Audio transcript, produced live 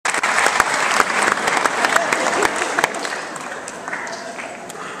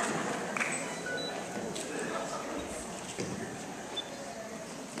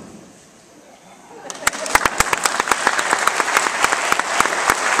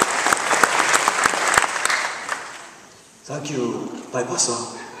Thank you,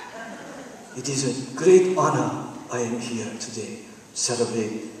 Papa-san. It is a great honor I am here today to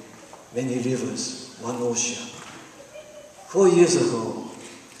celebrate many rivers, one ocean. 4 years ago,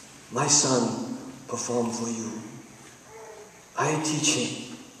 my son performed for you. I teach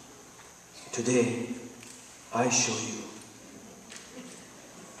him. Today, I show you.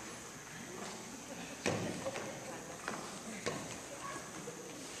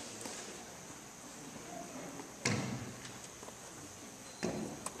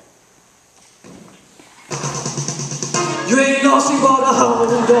 You ain't nothing but a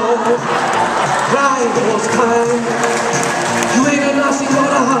hound dog, crying all the time. You ain't nothing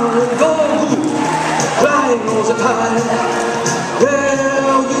but a hound dog, crying all the time.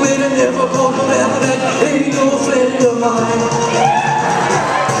 Well, you ain't never gonna forever, that ain't no friend of mine.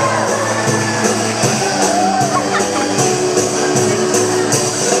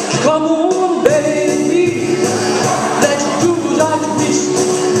 Come on, baby, let's do like this.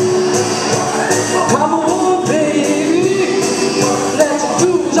 Come on, baby, let's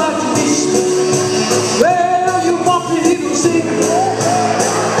do like this. Well, you want me to sing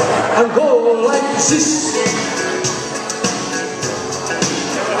and go like this.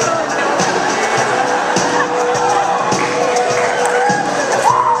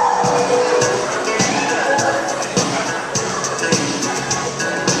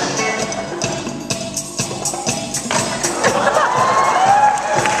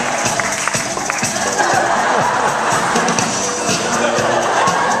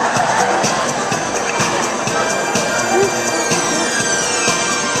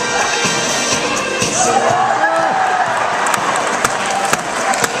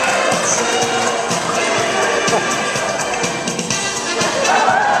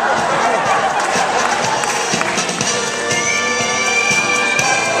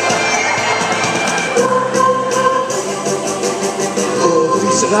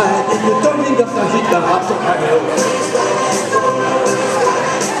 And you're turning up the heat, the hot to hell.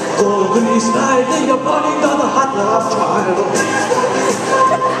 Oh, please ride and you're burning down the hot love trial.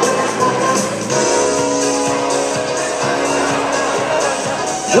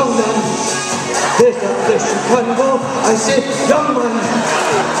 Young man, there's a place you can go. I said, young man,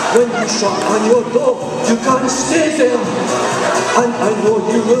 when you shut on your door, you can't stay there. And I know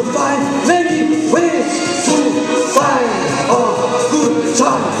you will find many ways to find a good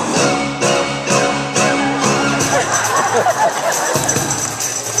time.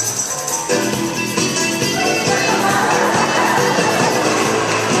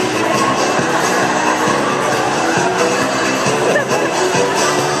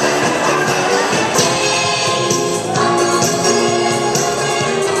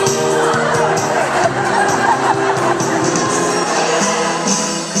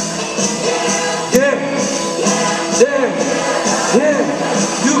 Yeah,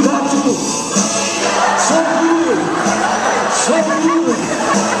 you got to. So good, so good,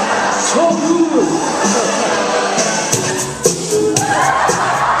 so good.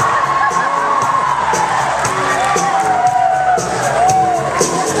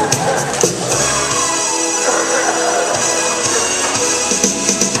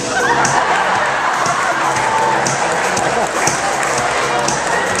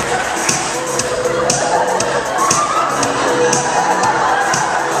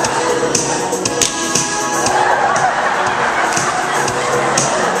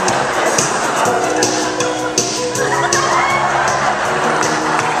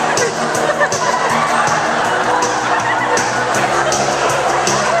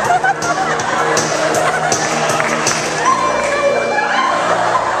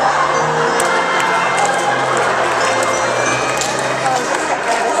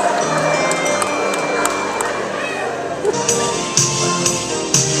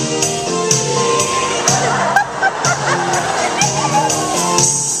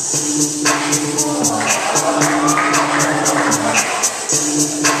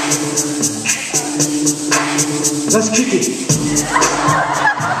 Let's kick it.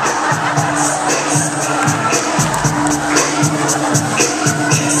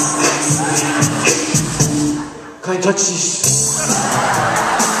 Can't touch this.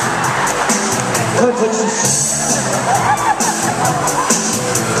 Can't touch this.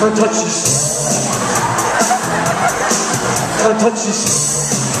 Can't touch this. Can't touch this.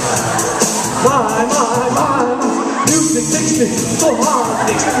 My, music takes me so hard,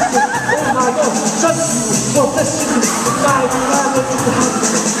 it takes me. Oh my God, just you, for destiny, life, good.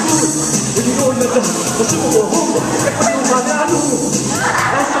 When you know you're done, the super home, that's not,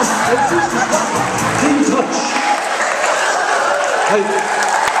 in touch.